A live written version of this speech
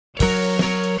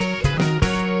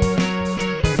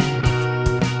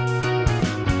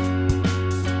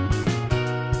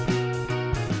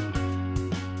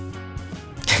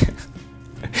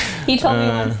He told me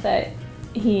once that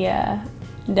he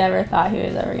never thought he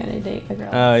was ever going to date a girl.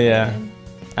 Oh, yeah.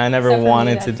 I never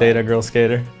wanted to date a girl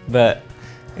skater, but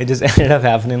it just ended up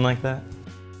happening like that.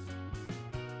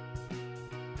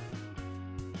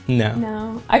 No.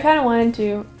 No. I kind of wanted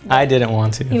to. I didn't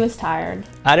want to. He was tired.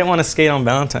 I didn't want to skate on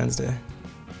Valentine's Day,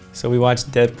 so we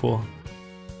watched Deadpool.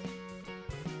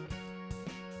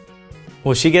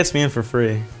 Well, she gets me in for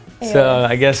free, so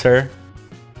I guess her.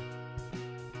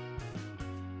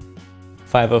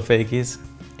 5-0 fakies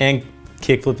and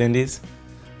kickflip indies.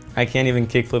 I can't even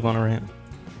kickflip on a ramp.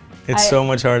 It's so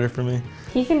much harder for me.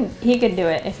 He could do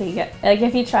it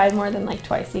if he tried more than like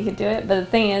twice, he could do it. But the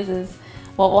thing is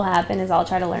what will happen is I'll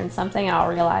try to learn something and I'll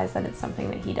realize that it's something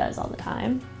that he does all the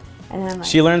time. And then I'm like,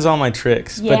 she learns all my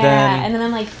tricks, yeah, but then and then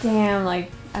I'm like, damn,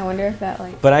 like I wonder if that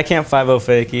like. But I can't 5-0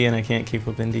 fakie and I can't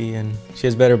kickflip indie, and she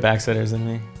has better backsetters than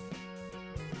me.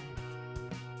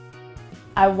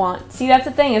 See, that's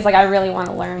the thing, is like I really want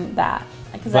to learn that.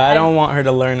 But I don't want her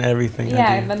to learn everything.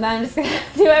 Yeah, but then I'm just gonna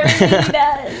do everything he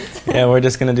does. Yeah, we're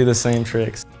just gonna do the same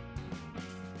tricks.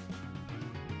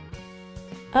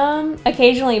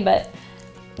 Occasionally, but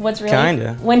what's really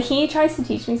kinda when he tries to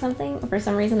teach me something, for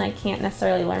some reason I can't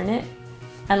necessarily learn it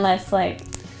unless like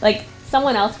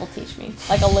someone else will teach me.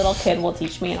 Like a little kid will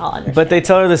teach me and I'll understand. But they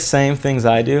tell her the same things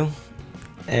I do.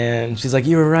 And she's like,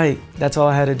 you were right. That's all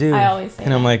I had to do. I always say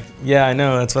And I'm like, yeah, I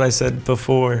know. That's what I said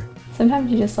before.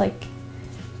 Sometimes you just like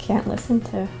can't listen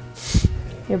to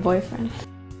your boyfriend.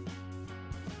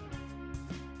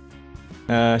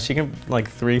 She can like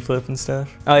 3-flip and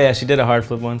stuff. Oh yeah, she did a hard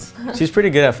flip once. She's pretty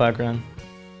good at flat ground.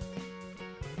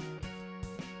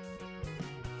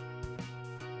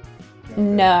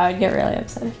 No, I'd get really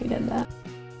upset if you did that.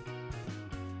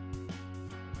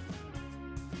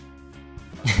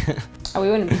 We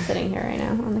wouldn't be sitting here right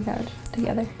now on the couch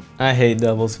together. I hate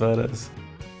doubles photos.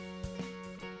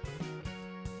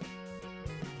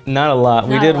 Not a lot.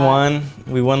 We did one.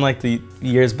 We won like the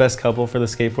year's best couple for the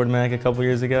skateboard mag a couple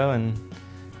years ago, and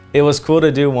it was cool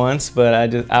to do once, but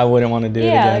I wouldn't want to do it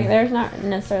again. Yeah, like there's not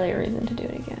necessarily a reason to do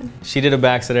it again. She did a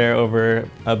backset air over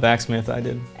a backsmith I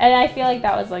did. And I feel like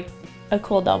that was like a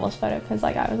cool doubles photo because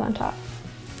like I was on top.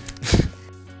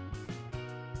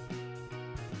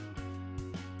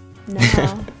 No.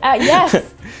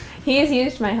 Yes! He's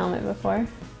used my helmet before.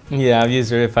 Yeah, I've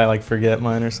used it if I like forget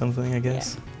mine or something, I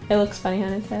guess. Yeah. It looks funny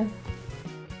on his head.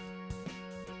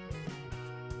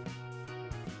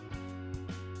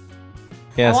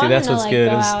 Yeah, see, that's what's good.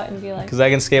 Because I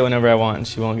can skate whenever I want and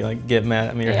she won't like get mad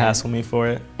at me or hassle me for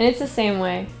it. And it's the same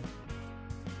way.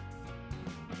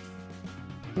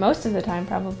 Most of the time,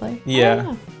 probably.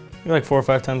 Yeah. You're like 4 or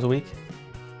 5 times a week.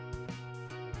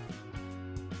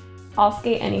 I'll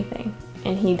skate anything,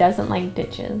 and he doesn't like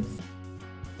ditches.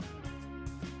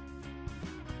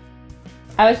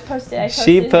 I posted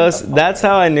That's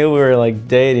how I knew we were like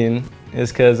dating,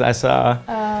 is because I saw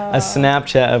a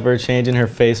Snapchat of her changing her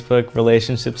Facebook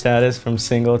relationship status from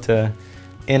single to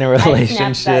in a relationship.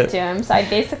 I snapped that to him, so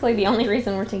basically the only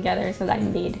reason we're together is because I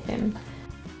made him.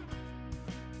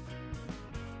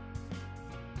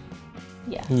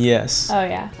 Yeah. Yes. Oh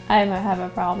yeah, I might have a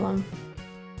problem.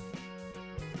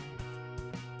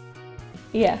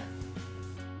 Yeah.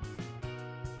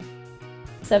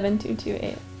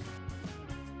 7228.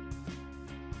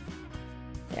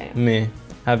 Damn. Me.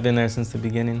 I've been there since the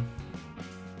beginning.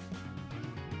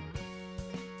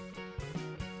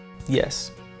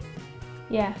 Yes.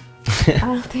 Yeah. I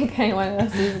don't think anyone of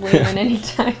us is leaving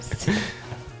anytime soon.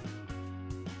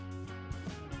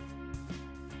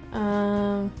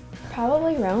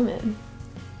 Probably Roman.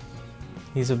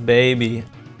 He's a baby.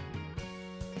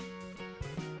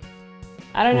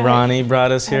 I don't know. Ronnie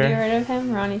brought us here. Have you heard of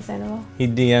him? Ronnie Sandoval. He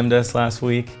DM'd us last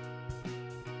week.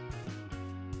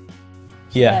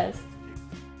 Yeah. Yes.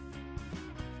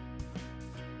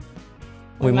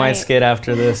 We might skate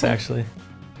after this, actually.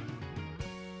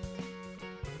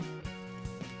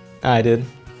 I did.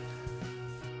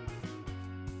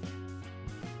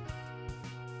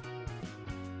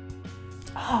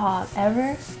 Oh,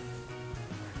 ever?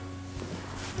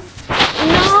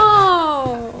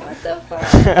 No! What the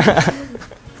fuck?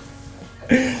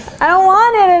 I don't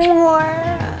want it anymore.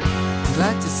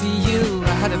 Glad to see you.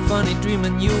 I had a funny dream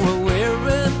and you were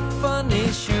wearing